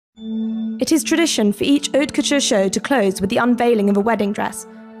It is tradition for each haute couture show to close with the unveiling of a wedding dress,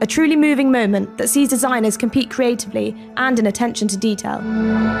 a truly moving moment that sees designers compete creatively and in attention to detail.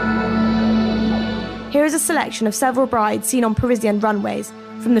 Here is a selection of several brides seen on Parisian runways,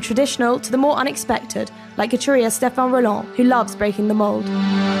 from the traditional to the more unexpected, like couturier Stéphane Roland, who loves breaking the mould.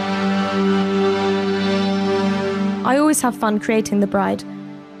 I always have fun creating the bride,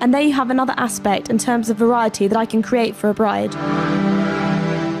 and there you have another aspect in terms of variety that I can create for a bride.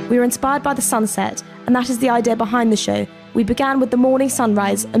 We were inspired by the sunset, and that is the idea behind the show. We began with the morning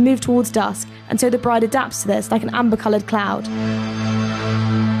sunrise and moved towards dusk, and so the bride adapts to this like an amber-coloured cloud.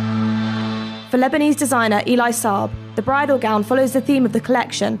 For Lebanese designer Eli Saab, the bridal gown follows the theme of the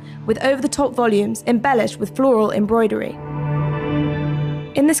collection, with over-the-top volumes embellished with floral embroidery.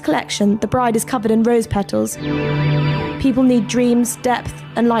 In this collection, the bride is covered in rose petals. People need dreams, depth,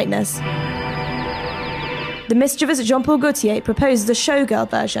 and lightness. The mischievous Paul Gaultier proposes a showgirl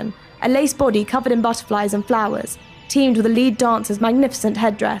version, a lace body covered in butterflies and flowers, teamed with a lead dancer's magnificent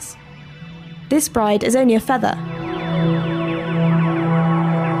headdress. This bride is only a feather.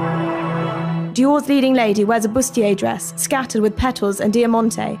 Dior's leading lady wears a bustier dress, scattered with petals and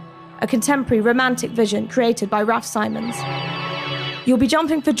diamante, a contemporary romantic vision created by Raf Simons. You'll be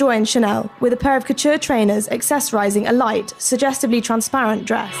jumping for joy in Chanel, with a pair of couture trainers accessorizing a light, suggestively transparent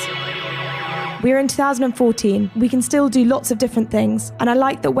dress. We're in 2014, we can still do lots of different things, and I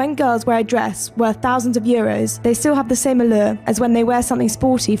like that when girls wear a dress worth thousands of euros, they still have the same allure as when they wear something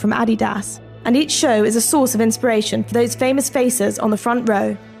sporty from Adidas. And each show is a source of inspiration for those famous faces on the front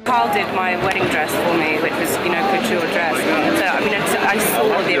row. Carl did my wedding dress for me, which was, couture dress. So, I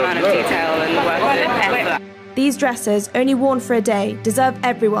saw the amount of detail and work and effort. These dresses, only worn for a day, deserve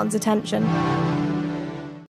everyone's attention.